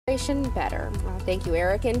condition better. Thank you,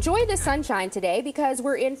 Eric. Enjoy the sunshine today because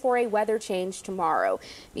we're in for a weather change tomorrow.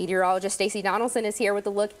 Meteorologist Stacey Donaldson is here with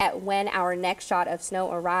a look at when our next shot of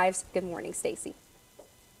snow arrives. Good morning, Stacey.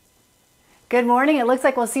 Good morning. It looks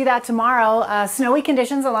like we'll see that tomorrow. Snowy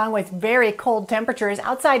conditions along with very cold temperatures.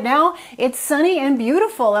 Outside now, it's sunny and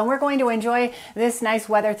beautiful, and we're going to enjoy this nice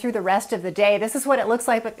weather through the rest of the day. This is what it looks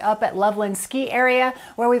like up at Loveland Ski Area,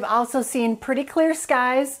 where we've also seen pretty clear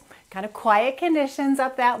skies. Kind of quiet conditions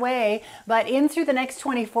up that way, but in through the next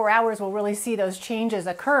 24 hours, we'll really see those changes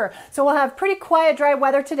occur. So we'll have pretty quiet, dry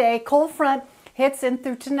weather today. Cold front hits in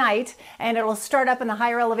through tonight, and it'll start up in the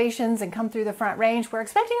higher elevations and come through the Front Range. We're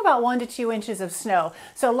expecting about 1 to 2 inches of snow,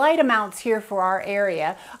 so light amounts here for our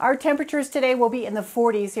area. Our temperatures today will be in the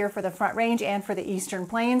 40s here for the Front Range and for the Eastern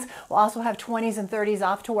Plains. We'll also have 20s and 30s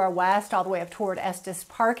off to our west, all the way up toward Estes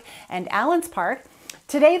Park and Allens Park.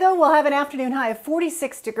 Today, though, we'll have an afternoon high of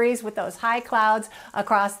 46 degrees with those high clouds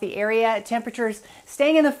across the area. Temperatures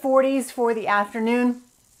staying in the 40s for the afternoon.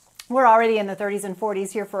 We're already in the 30s and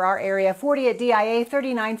 40s here for our area. 40 at DIA,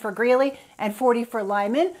 39 for Greeley, and 40 for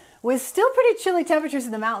Lyman, with still pretty chilly temperatures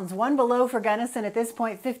in the mountains. 1 below for Gunnison at this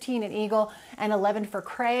point, 15 in Eagle, and 11 for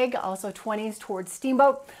Craig, also 20s towards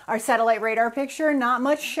Steamboat. Our satellite radar picture, not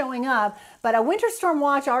much showing up, but a winter storm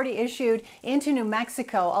watch already issued into New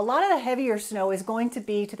Mexico. A lot of the heavier snow is going to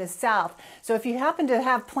be to the south. So if you happen to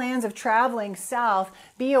have plans of traveling south,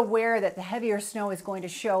 be aware that the heavier snow is going to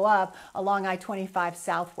show up along I-25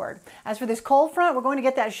 southward. As for this cold front, we're going to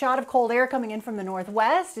get that shot of cold air coming in from the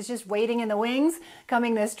northwest. It's just waiting in the wings,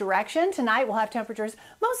 coming this direction. Tonight we'll have temperatures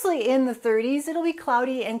mostly in the 30s. It'll be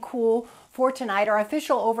cloudy and cool for tonight. Our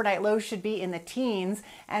official overnight low should be in the teens,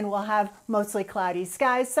 and we'll have mostly cloudy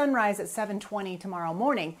skies. Sunrise at 7:20 tomorrow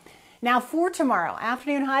morning. Now for tomorrow,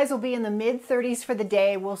 afternoon highs will be in the mid-30s for the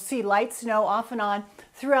day. We'll see light snow off and on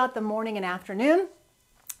throughout the morning and afternoon.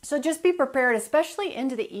 So just be prepared, especially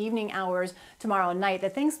into the evening hours tomorrow night,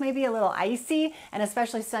 that things may be a little icy, and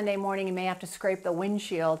especially Sunday morning, you may have to scrape the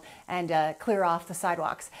windshield and clear off the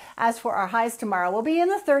sidewalks. As for our highs tomorrow, we'll be in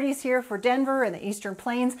the 30s here for Denver and the Eastern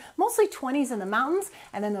Plains, mostly 20s in the mountains,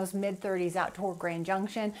 and then those mid-30s out toward Grand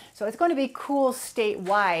Junction. So it's going to be cool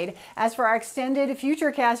statewide. As for our extended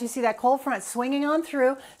futurecast, you see that cold front swinging on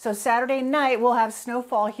through. So Saturday night, we'll have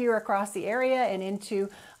snowfall here across the area and into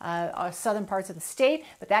southern parts of the state,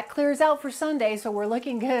 but that clears out for Sunday, so we're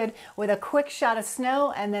looking good with a quick shot of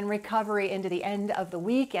snow and then recovery into the end of the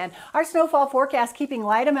weekend. Our snowfall forecast keeping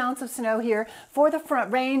light amounts of snow here for the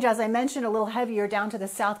Front Range. As I mentioned, a little heavier down to the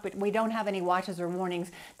south, but we don't have any watches or warnings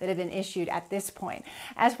that have been issued at this point.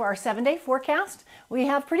 As for our 7-day forecast, we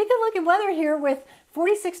have pretty good looking weather here with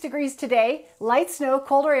 46 degrees today, light snow,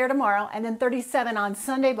 colder air tomorrow, and then 37 on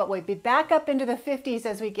Sunday, but we'll be back up into the 50s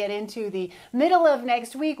as we get into the middle of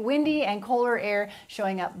next week. Windy and colder air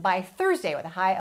showing up by Thursday with a high